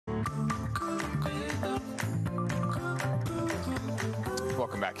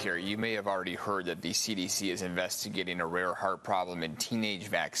back here. You may have already heard that the CDC is investigating a rare heart problem in teenage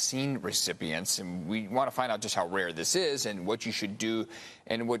vaccine recipients, and we want to find out just how rare this is and what you should do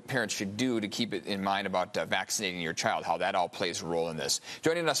and what parents should do to keep it in mind about vaccinating your child, how that all plays a role in this.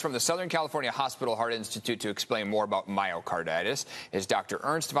 Joining us from the Southern California Hospital Heart Institute to explain more about myocarditis is Dr.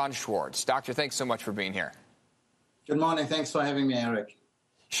 Ernst von Schwarz. Doctor, thanks so much for being here. Good morning. Thanks for having me, Eric.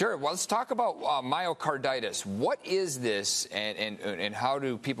 Sure. Well, let's talk about myocarditis. What is this, and how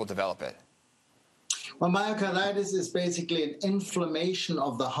do people develop it? Well, myocarditis is basically an inflammation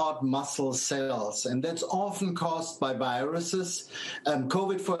of the heart muscle cells, and that's often caused by viruses.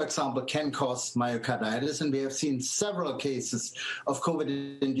 COVID, for example, can cause myocarditis, and we have seen several cases of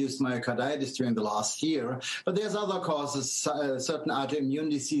COVID-induced myocarditis during the last year. But there's other causes. Certain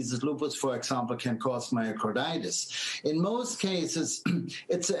autoimmune diseases, lupus, for example, can cause myocarditis. In most cases,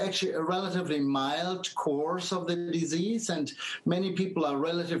 it's actually a relatively mild course of the disease, and many people are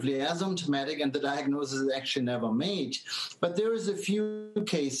relatively asymptomatic, and the diagnosis is actually never made. But there is a few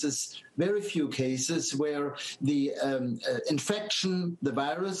cases, very few cases, where the infection, the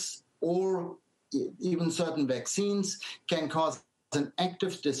virus, or even certain vaccines can cause an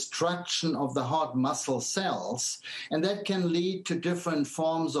active destruction of the heart muscle cells, and that can lead to different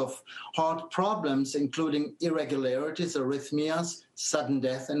forms of heart problems, including irregularities, arrhythmias, sudden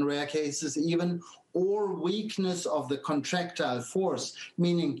death in rare cases even, or weakness of the contractile force,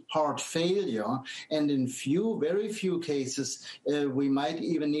 meaning heart failure. And in very few cases, we might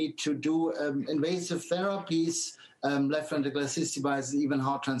even need to do invasive therapies, left ventricular assist devices, even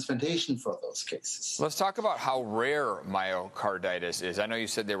heart transplantation for those cases. Let's talk about how rare myocarditis is. I know you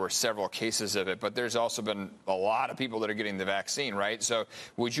said there were several cases of it, but there's also been a lot of people that are getting the vaccine, right? So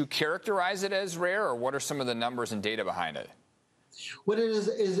would you characterize it as rare, or what are some of the numbers and data behind it? What it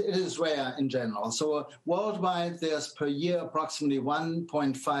is rare in general. So worldwide, there's per year approximately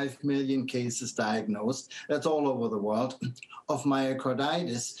 1.5 million cases diagnosed. That's all over the world of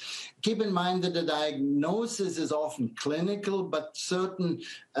myocarditis. Keep in mind that the diagnosis is often clinical, but certain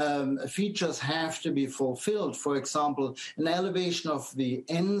features have to be fulfilled. For example, an elevation of the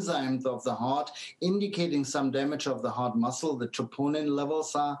enzymes of the heart, indicating some damage of the heart muscle. The troponin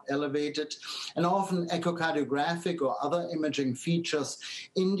levels are elevated, and often echocardiographic or other imaging features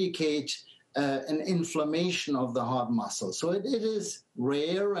indicate an inflammation of the heart muscle. So it is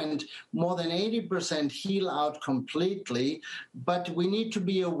rare, and more than 80% heal out completely, but we need to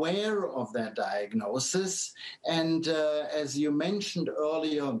be aware of that diagnosis. And as you mentioned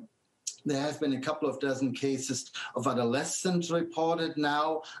earlier, there have been a couple of dozen cases of adolescents reported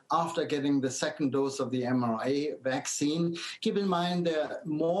now after getting the second dose of the mRNA vaccine. Keep in mind there are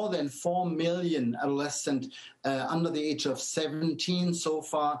more than 4 million adolescents under the age of 17 so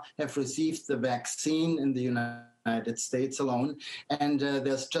far have received the vaccine in the United States alone. And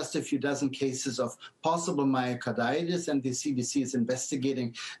there's just a few dozen cases of possible myocarditis, and the CDC is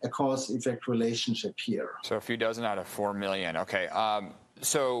investigating a cause-effect relationship here. So a few dozen out of 4 million. Okay.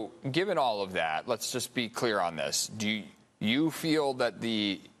 So given all of that, let's just be clear on this. Do you feel that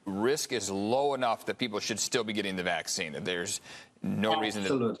the risk is low enough that people should still be getting the vaccine? That there's no reason to...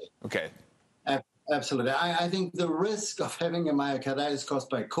 Absolutely. Okay. Absolutely. I think the risk of having a myocarditis caused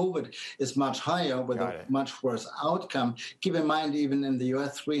by COVID is much higher with a much worse outcome. Keep in mind, even in the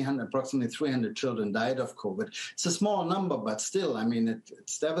U.S., approximately 300 children died of COVID. It's a small number, but still, I mean,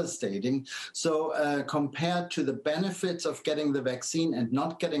 it's devastating. So compared to the benefits of getting the vaccine and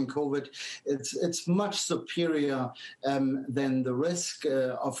not getting COVID, it's much superior than the risk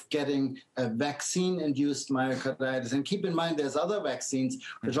of getting a vaccine-induced myocarditis. And keep in mind, there's other vaccines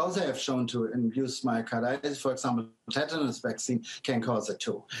which also have shown to induce myocarditis. For example, tetanus vaccine can cause it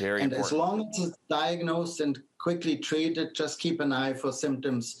too. Very important. As long as it's diagnosed and quickly treated, just keep an eye for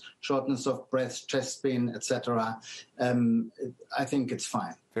symptoms, shortness of breath, chest pain, etc. I think it's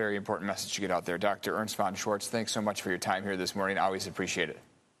fine. Very important message to get out there. Dr. Ernst von Schwarz, thanks so much for your time here this morning. I always appreciate it.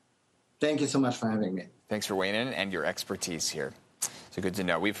 Thank you so much for having me. Thanks for weighing in and your expertise here. So good to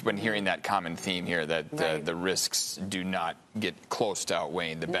know. We've been hearing that common theme here that the risks do not get close to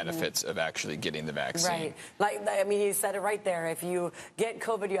outweighing the benefits of actually getting the vaccine. Right. I mean, he said it right there. If you get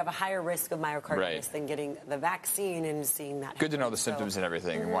COVID, you have a higher risk of myocarditis than getting the vaccine and seeing that. Good to know the symptoms and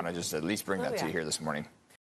everything. I want to just at least bring that to you here this morning.